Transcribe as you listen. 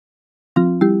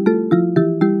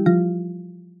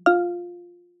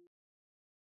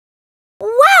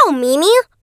Mimi.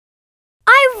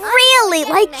 I really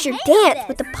liked your dance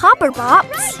with the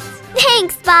Popper-Bops.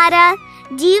 Thanks, Bada.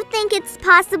 Do you think it's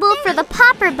possible for the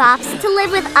Popper-Bops to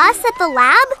live with us at the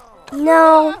lab?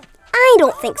 No, I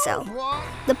don't think so.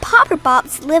 The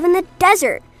Popper-Bops live in the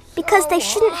desert because they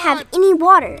shouldn't have any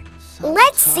water.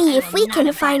 Let's see if we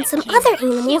can find some other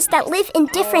animals that live in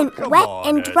different wet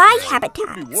and dry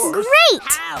habitats.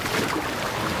 Great!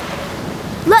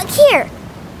 Look here.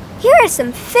 Here are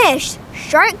some fish,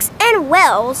 sharks, and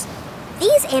whales.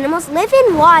 These animals live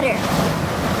in water.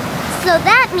 So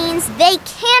that means they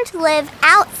can't live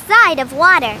outside of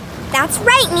water. That's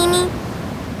right, Mimi.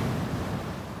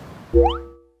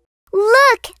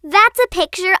 Look, that's a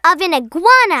picture of an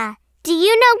iguana. Do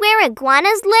you know where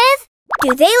iguanas live?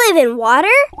 Do they live in water,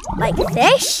 like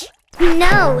fish?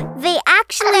 No, they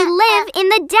actually live in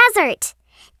the desert.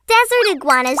 Desert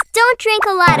iguanas don't drink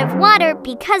a lot of water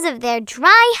because of their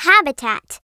dry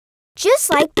habitat. Just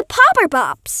like the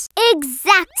Popper-Bops.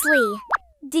 Exactly.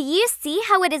 Do you see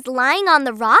how it is lying on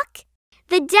the rock?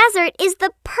 The desert is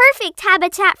the perfect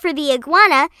habitat for the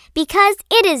iguana because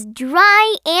it is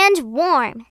dry and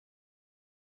warm.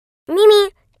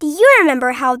 Mimi, do you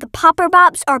remember how the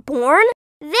Popper-Bops are born?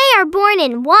 They are born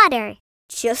in water.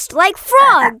 Just like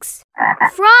frogs.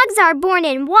 Frogs are born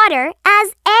in water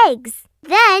as eggs.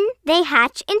 Then they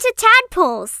hatch into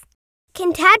tadpoles.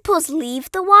 Can tadpoles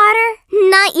leave the water?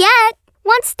 Not yet.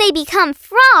 Once they become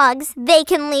frogs, they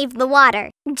can leave the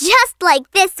water. Just like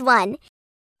this one.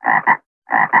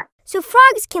 So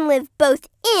frogs can live both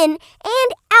in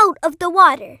and out of the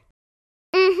water.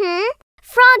 Mm-hmm.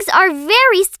 Frogs are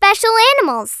very special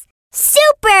animals.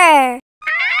 Super!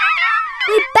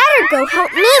 We better go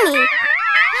help Mimi.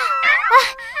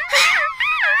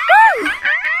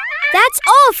 That's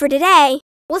all for today.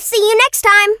 We'll see you next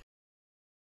time.